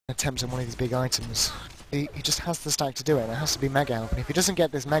attempt on one of these big items. He just has the stack to do it, and it has to be Mega Health. And if he doesn't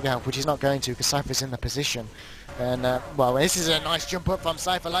get this Mega Health, which he's not going to because Cypher's in the position, then, well, this is a nice jump up from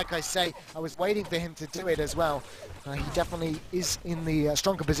Cypher. Like I say, I was waiting for him to do it as well. He definitely is in the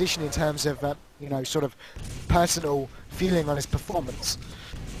stronger position in terms of, you know, sort of personal feeling on his performance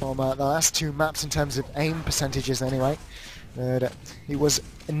from the last two maps in terms of aim percentages anyway. It was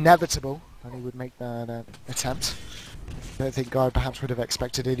inevitable that he would make that attempt. I don't think God perhaps would have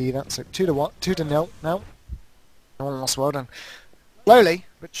expected it either. So 2-0 now. Almost well done. Slowly,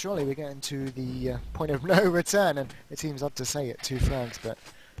 but surely we're getting to the point of no return, and it seems odd to say it, 2 frags, but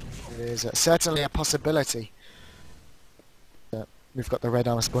it is certainly a possibility. We've got the red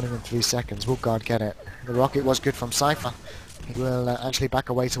armor spawning in 3 seconds. Will God get it? The rocket was good from Cypher. He will actually back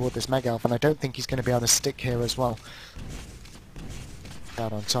away toward this Mega Elf, and I don't think he's going to be able to stick here as well.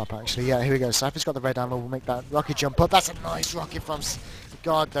 Out on top, actually. Yeah, here we go. Cypher's got the red armor. We'll make that rocket jump up. That's a nice rocket from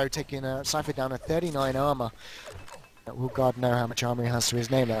God, though, taking Cypher down to 39 armor. Will God know how much armor he has to his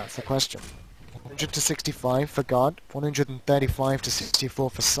name? That's the question. 100 to 65 for God. 135 to 64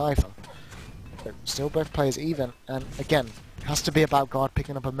 for Cypher. So still both players even. And again, it has to be about God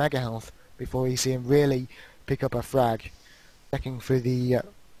picking up a Mega Health before we see him really pick up a frag. Checking for the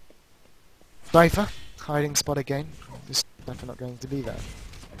Cypher. Hiding spot again. This Cypher not going to be there.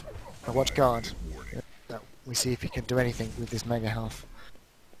 Now watch God. We see if he can do anything with this Mega Health.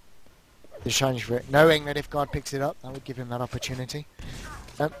 The challenge for it, knowing that if God picks it up, that would give him that opportunity.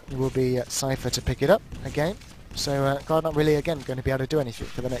 It will be Cypher to pick it up again. So God not really again going to be able to do anything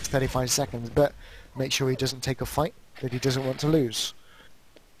for the next 35 seconds, but make sure he doesn't take a fight that he doesn't want to lose.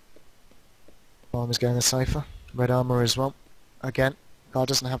 Armor's going to Cypher. Red armor as well. Again, God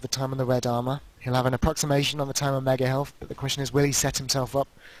doesn't have the time on the red armor. He'll have an approximation on the time of Mega Health, but the question is, will he set himself up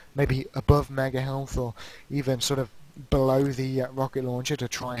maybe above Mega Health or even sort of below the rocket launcher to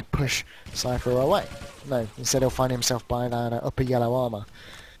try and push Cypher away? No, instead he'll find himself by that upper yellow armor.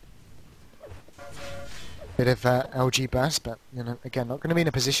 Bit of LG burst, but you know, again, not going to be in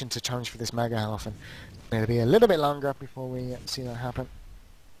a position to challenge for this Mega Health, and it'll be a little bit longer before we see that happen.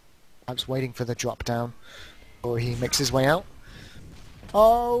 Perhaps waiting for the drop down, or he makes his way out.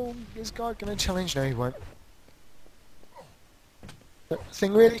 Oh, is God going to challenge? No, he won't. But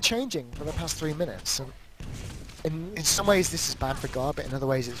thing really changing for the past 3 minutes. And in some ways this is bad for God, but in other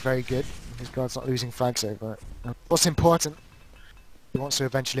ways it's very good, because God's not losing frags over it. What's important, he wants to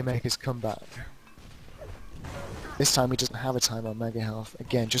eventually make his comeback. This time he doesn't have a time on Mega Health.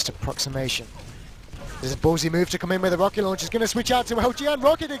 Again, just approximation. There's a ballsy move to come in with a rocket launch. He's going to switch out to LG and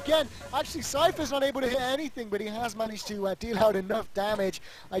rocket again. Actually, Cypher's not able to hit anything, but he has managed to deal out enough damage.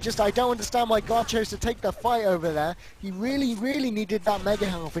 I don't understand why God chose to take the fight over there. He really, really needed that Mega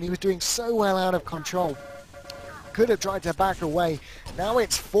Health, and he was doing so well out of control. Could have tried to back away. Now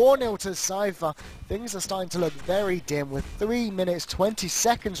it's 4-0 to Cypher. Things are starting to look very dim with 3 minutes 20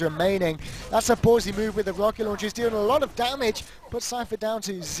 seconds remaining. That's a ballsy move with the rocket launcher. He's doing a lot of damage. Put Cypher down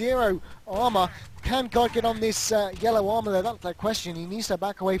to 0 armor. Can God get on this yellow armor though? That's the question. He needs to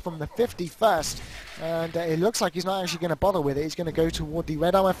back away from the 50 first. And it looks like he's not actually going to bother with it. He's going to go toward the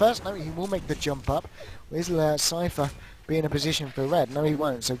red armor first. No, he will make the jump up. Will Cypher be in a position for red? No, he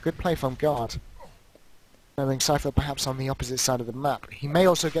won't. So good play from God. Knowing Cypher perhaps on the opposite side of the map. He may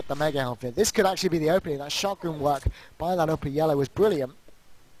also get the Mega Health here. This could actually be the opening. That shotgun work by that upper yellow was brilliant.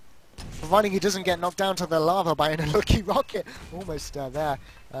 Providing he doesn't get knocked down to the lava by an unlucky rocket. Almost there.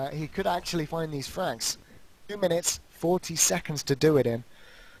 He could actually find these frags. 2 minutes, 40 seconds to do it in.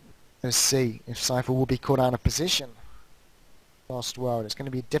 Let's see if Cypher will be caught out of position. Lost world. It's going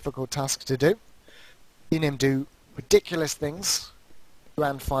to be a difficult task to do. Seen him do ridiculous things.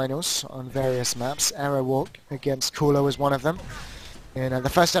 Grand finals on various maps. Arrow Walk against Kulo was one of them. In the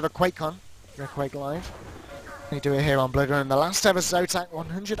first ever QuakeCon, Quake Live. They do it here on Blood Run. And the last ever ZOTAC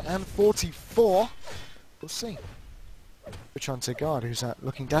 144. We'll see. Switch on to God, who's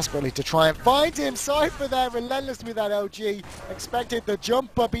looking desperately to try and find him. Cypher there, relentless with that LG. Expected the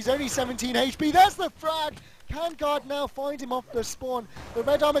jump up. He's only 17 HP. There's the frag. Can God now find him off the spawn? The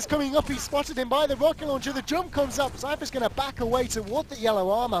red armor's coming up. He spotted him by the rocket launcher. The jump comes up. Cypher's going to back away toward the yellow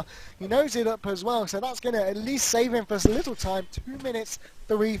armor. He knows it up as well, so that's going to at least save him for a little time. 2 minutes,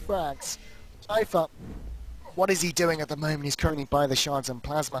 3 frags. Cypher, what is he doing at the moment? He's currently by the shards and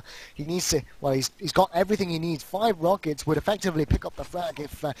plasma. He needs to, well, he's got everything he needs. 5 rockets would effectively pick up the frag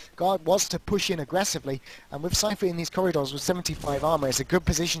if God was to push in aggressively. And with Cypher in these corridors with 75 armor, it's a good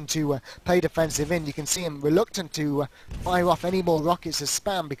position to play defensive in. You can see him reluctant to fire off any more rockets as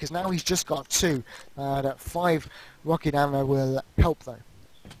spam, because now he's just got 2. That 5 rocket ammo will help though.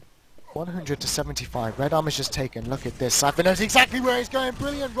 100 to 75. Red Armor's just taken. Look at this. Cypher knows exactly where he's going.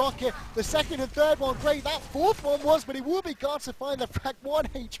 Brilliant rocket. The second and third one, great. That fourth one was, but he will be got to find the frag. 1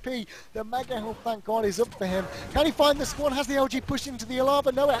 HP. The Mega Health, thank God, is up for him. Can he find the spawn? Has the LG pushed into the alarm?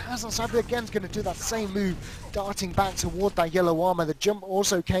 But no, it hasn't. Cypher again's going to do that same move, darting back toward that yellow armor. The jump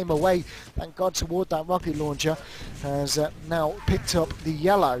also came away, thank God, toward that rocket launcher. Has now picked up the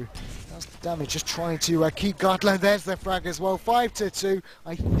yellow. Damage, just trying to keep guard low. There's the frag as well. 5 to 2.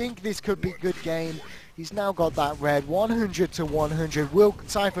 I think this could be a good game. He's now got that red. 100 to 100. Will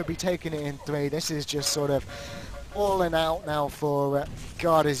Cypher be taking it in 3? This is just sort of all and out now for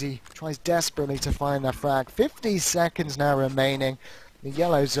guard as he tries desperately to find that frag. 50 seconds now remaining. The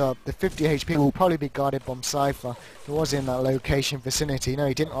yellow's up. The 50 HP will probably be guarded by Cypher. He was in that location vicinity. No,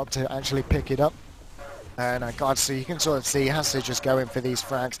 he didn't opt to actually pick it up. And God, so you can sort of see he has to just go in for these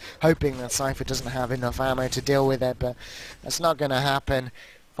frags, hoping that Cypher doesn't have enough ammo to deal with it, but that's not going to happen.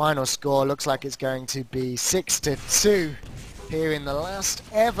 Final score looks like it's going to be 6 to 2 here in the last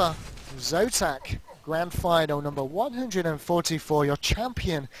ever ZOTAC Grand Final number 144. Your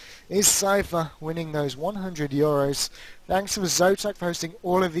champion is Cypher, winning those 100 euros. Thanks to ZOTAC for hosting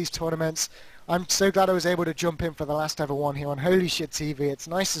all of these tournaments. I'm so glad I was able to jump in for the last ever one here on Holy Shit TV. It's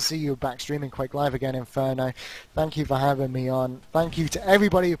nice to see you back streaming Quake Live again, Inferno. Thank you for having me on. Thank you to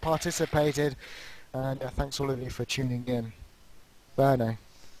everybody who participated. And thanks all of you for tuning in. Inferno.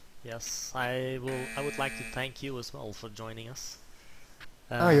 Yes, I would like to thank you as well for joining us.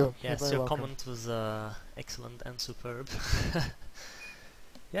 You're yes, very your welcome. comment was excellent and superb.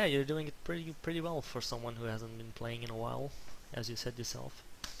 Yeah, you're doing it pretty well for someone who hasn't been playing in a while, as you said yourself.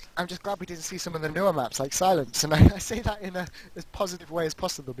 I'm just glad we didn't see some of the newer maps like Silence, and I say that in as positive way as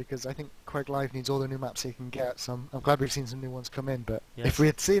possible because I think Quake Live needs all the new maps he can get, so I'm glad we've seen some new ones come in, but yes. If we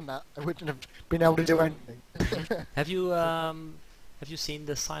had seen that, I wouldn't have been able to do anything. Have you seen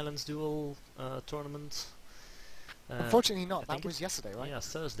the Silence Duel tournament? Unfortunately not, that was yesterday, right? Yeah,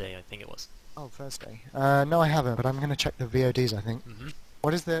 Thursday I think it was. Oh, Thursday. No, I haven't, but I'm going to check the VODs, I think. Mm-hmm.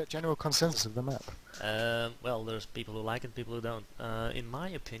 What is the general consensus of the map? Well, there's people who like it, people who don't. In my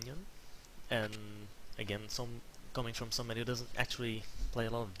opinion, and again, coming from somebody who doesn't actually play a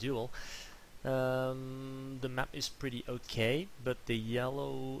lot of Duel, the map is pretty okay, but the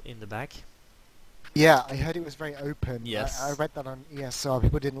yellow in the back. Yeah, I heard it was very open. Yes. I read that on ESR.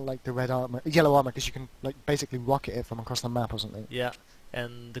 People didn't like the yellow armor, because you can like basically rocket it from across the map or something. Yeah,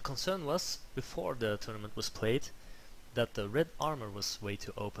 and the concern was, before the tournament was played, that the red armor was way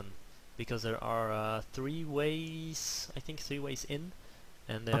too open, because there are 3 ways, I think 3 ways in,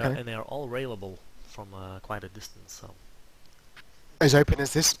 and they are all railable from quite a distance. So as open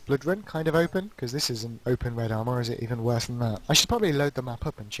as this Blood Run kind of open? Because this is an open red armor, or is it even worse than that? I should probably load the map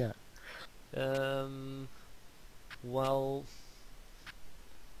up and check. Well,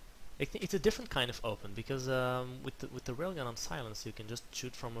 it's a different kind of open, because with the railgun on Silence you can just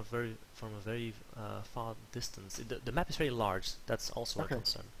shoot from a very far distance. The map is very large. That's also a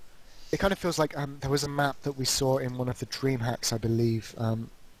concern. It kind of feels like there was a map that we saw in one of the Dream Hacks, I believe. It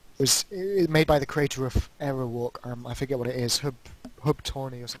was made by the creator of Error Walk. I forget what it is, Hub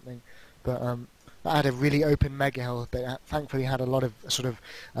Tawny or something. But that had a really open mega health, but thankfully had a lot of sort of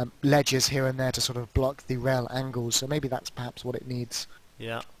ledges here and there to sort of block the rail angles. So maybe that's perhaps what it needs.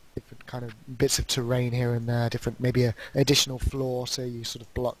 Yeah. Different kind of bits of terrain here and there, maybe an additional floor, so you sort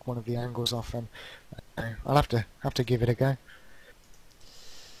of block one of the angles off. And I'll have to give it a go.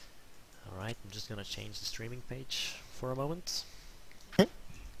 All right, I'm just gonna change the streaming page for a moment.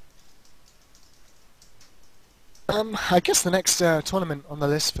 I guess the next tournament on the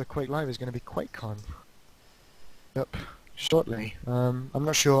list for Quake Live is going to be QuakeCon. Yep, shortly. I'm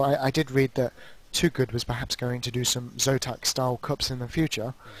not sure. I did read that Too Good was perhaps going to do some ZOTAC style cups in the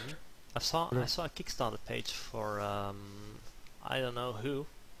future. Mm-hmm. I saw a Kickstarter page for I don't know who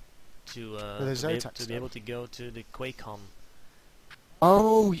to be able to go to the QuakeCon.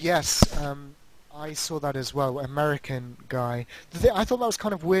 Oh yes, I saw that as well. American guy. I thought that was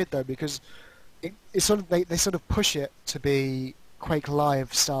kind of weird though, because it's sort of they sort of push it to be Quake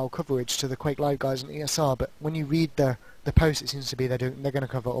Live style coverage to the Quake Live guys on ESR, but when you read the post, it seems to be they're going to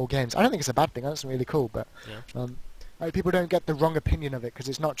cover all games. I don't think it's a bad thing. That's really cool, but people don't get the wrong opinion of it, because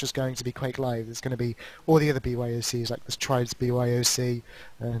it's not just going to be Quake Live. It's going to be all the other BYOCs, like this Tribes BYOC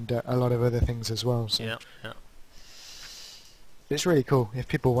and a lot of other things as well. So. Yeah, yeah. It's really cool if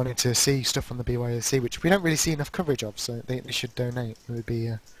people wanted to see stuff on the BYOC, which we don't really see enough coverage of, so they should donate. It would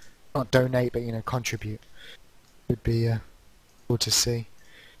be not donate, but contribute. It would be cool to see.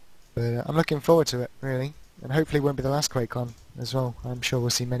 But I'm looking forward to it, really, and hopefully it won't be the last QuakeCon as well. I'm sure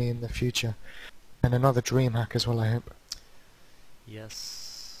we'll see many in the future, and another DreamHack as well, I hope.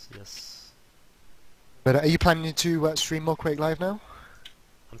 Yes, yes. But are you planning to stream more Quake Live now?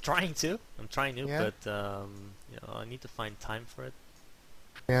 I'm trying to. Yeah. But you know, I need to find time for it.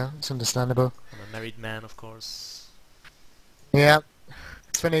 Yeah, it's understandable. I'm a married man, of course. Yeah,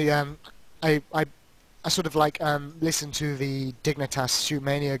 it's funny. I sort of like listen to the Dignitas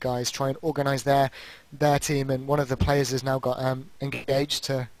Shootmania guys try and organise their team, and one of the players has now got engaged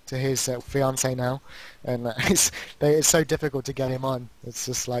to his fiance now, and it's so difficult to get him on. It's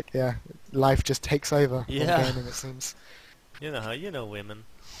just like, yeah, life just takes over from Yeah. gaming, it seems. You know how you know women.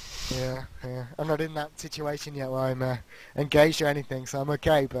 Yeah, yeah. I'm not in that situation yet where I'm engaged or anything, so I'm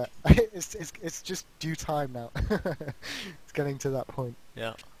okay. But it's just due time now. It's getting to that point.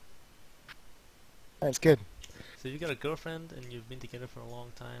 Yeah. That's good. So you got a girlfriend and you've been together for a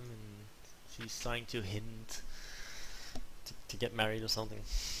long time, and she's trying to hint to get married or something.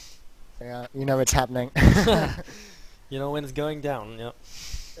 Yeah, you know it's happening. You know when it's going down. Yeah.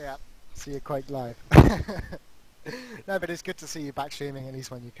 Yeah, see you quite live. No, but it's good to see you back streaming at least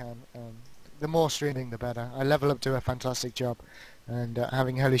when you can. The more streaming, the better. I Level Up do a fantastic job, and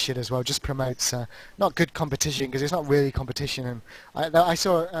having Holy Shit as well just promotes not good competition, because it's not really competition. And I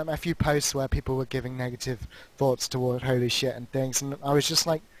saw a few posts where people were giving negative thoughts toward Holy Shit and things, and I was just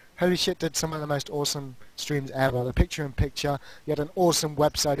like, Holy Shit did some of the most awesome streams ever. The picture-in-picture. You had an awesome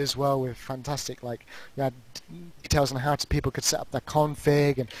website as well with fantastic, like, you had details on how people could set up their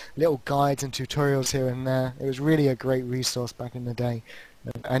config and little guides and tutorials here and there. It was really a great resource back in the day.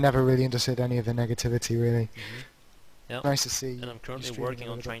 I never really understood any of the negativity, really. Yeah. Nice to see. And I'm currently streaming working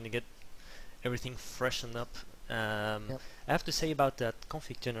a on little trying to get everything freshened up. Yep. I have to say about that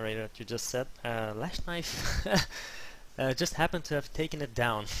config generator that you just said, Lash Knife just happened to have taken it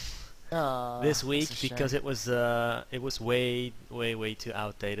down this week that's a because shame. it was way too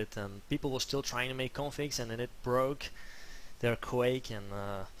outdated, and people were still trying to make configs, and then it broke their Quake, and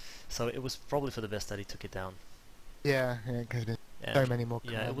so it was probably for the best that he took it down. Yeah, because there's And so many more.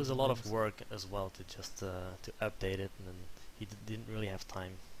 yeah, it was a commands lot and of things. work as well to just to update it, and then he didn't really have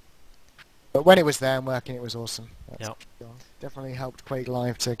time. But when it was there and working, it was awesome. That's Yeah. for sure. Definitely helped Quake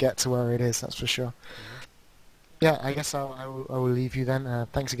Live to get to where it is. That's for sure. Yeah, I guess I will leave you then.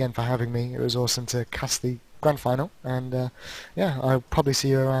 Thanks again for having me. It was awesome to cast the grand final, and yeah, I'll probably see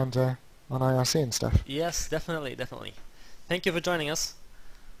you around on IRC and stuff. Yes, definitely. Thank you for joining us.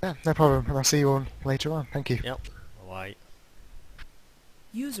 Yeah, no problem, and I'll see you all later on. Thank you. Yep. Bye.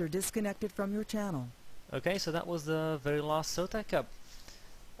 User disconnected from your channel. Okay, so that was the very last ZOTAC Cup.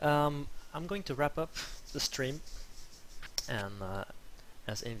 I'm going to wrap up the stream, and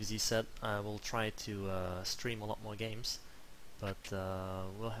as NVZ said, I will try to stream a lot more games, but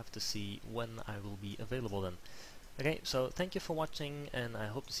we'll have to see when I will be available then. Okay, so thank you for watching, and I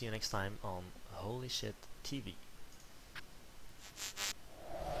hope to see you next time on Holy Shit TV.